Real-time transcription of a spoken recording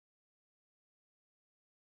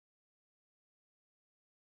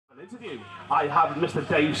Interview. I have Mr.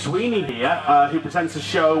 Dave Sweeney here, who presents a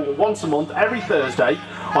show once a month, every Thursday,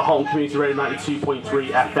 on Halton Community Radio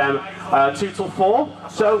 92.3 FM, 2 till 4.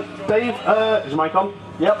 So, Dave, is your mic on?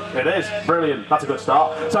 Yep. It is. Brilliant. That's a good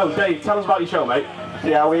start. So, Dave, tell us about your show, mate.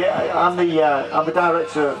 Yeah, I'm the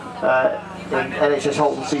director of NHS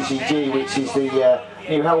Halton CCG, which is the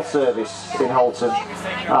new health service in Halton,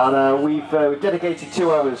 and we've dedicated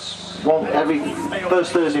 2 hours every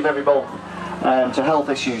first Thursday of every month to health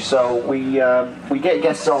issues. So we get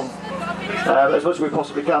guests on as much as we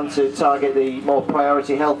possibly can to target the more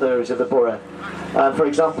priority health areas of the borough. For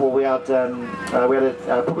example, we had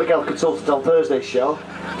a public health consultant on Thursday's show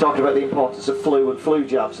talking about the importance of flu and flu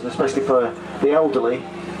jabs, and especially for the elderly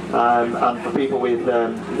and for people with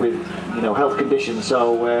health conditions.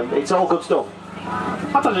 So it's all good stuff.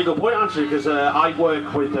 That's actually a good point, actually, because I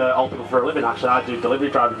work with old people for a living. Actually, I do delivery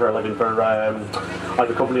driving for a living for like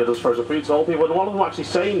a company that does frozen food to old people. And one of them actually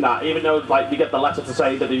saying that, even though like you get the letter to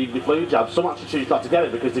say that they need the flu jab, some actually choose not to get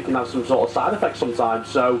it because they can have some sort of side effects sometimes.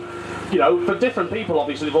 So, you know, for different people,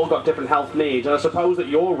 obviously, they've all got different health needs. And I suppose that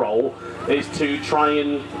your role is to try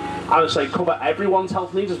and, I would say, cover everyone's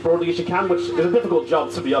health needs as broadly as you can, which is a difficult job,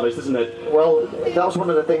 to be honest, isn't it? Well, that was one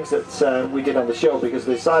of the things that we did on the show, because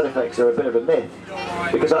the side effects are a bit of a myth.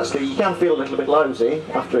 Because actually, you can feel a little bit lousy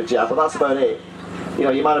after a jab, but that's about it. You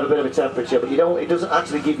know, you might have a bit of a temperature, but you don't. It doesn't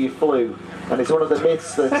actually give you flu, and it's one of the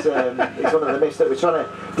myths that we're trying to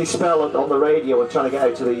dispel on the radio and trying to get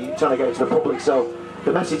out to the public. So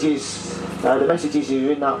the message is. If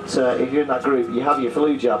you're in that group, you have your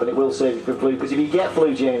flu jab, and it will save you from flu. Because if you get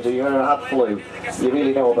flu, James, or you've ever had flu, you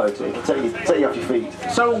really know about it. It'll take you off your feet.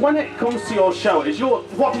 So when it comes to your show,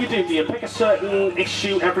 what do you do? Do you pick a certain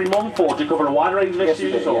issue every month, or do you cover a wide range of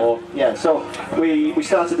issues? Yeah. So we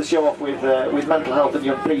started the show off with mental health and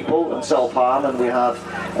young people and self-harm, and we had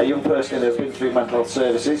a young person who's been through mental health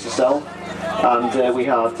services herself. And we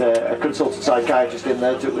had a consultant psychiatrist in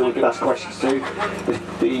there that we could ask questions to.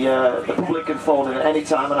 The public can phone in at any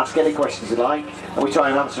time and ask any questions they like, and we try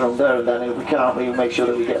and answer them there and then. If we can't, we make sure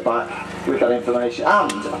that we get back with that information.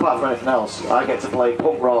 And apart from anything else, I get to play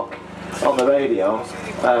punk rock on the radio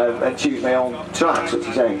and choose my own tracks, which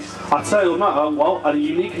is ace. I'd say, well, a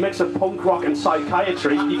unique mix of punk rock and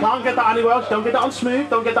psychiatry. You can't get that anywhere else. Don't get that on Smooth,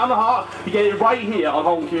 don't get that on The Heart. You get it right here on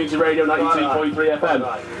Halton Community Radio 92.3 FM.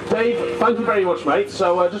 Dave, thank you very much, mate.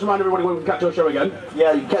 So just remind everybody when we can catch your show again.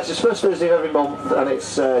 Yeah, you can catch us first Thursday of every month, and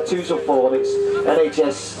it's 2 till 4, and it's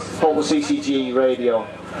NHS Halton CCG Radio.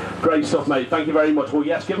 Great stuff, mate. Thank you very much. Well,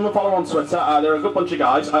 yes, give them a follow on Twitter. They're a good bunch of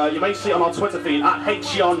guys. You may see on our Twitter feed at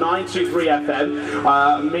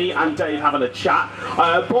HCR923FM, me and Dave having a chat.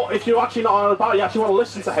 But if you're actually not on about, you actually want to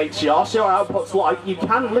listen to HCR, see our output's like, you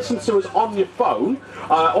can listen to us on your phone.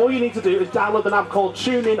 All you need to do is download an app called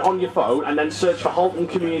TuneIn on your phone and then search for Halton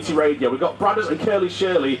Community Radio. We've got Bradders and Curly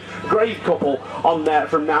Shirley, great couple, on there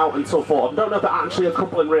from now until 4. I don't know if they're actually a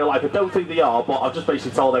couple in real life. I don't think they are, but I've just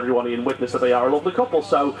basically told everyone in witness that they are a lovely couple.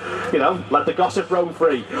 So, you know, let the gossip roam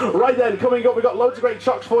free. Right then, coming up, we've got loads of great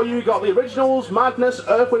tracks for you. We've got the originals, Madness,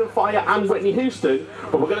 Earth, Wind and Fire, and Whitney Houston.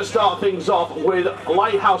 But we're going to start things off with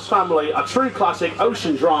Lighthouse Family, a true classic,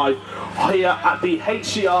 Ocean Drive, here at the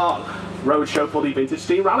HCR Roadshow for the Vintage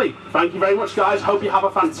Steam Rally. Thank you very much, guys. Hope you have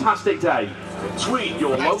a fantastic day. Tweet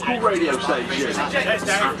your local radio station.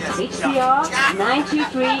 HCR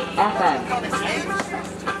 923 FM.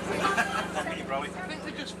 I think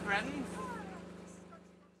they're just friends.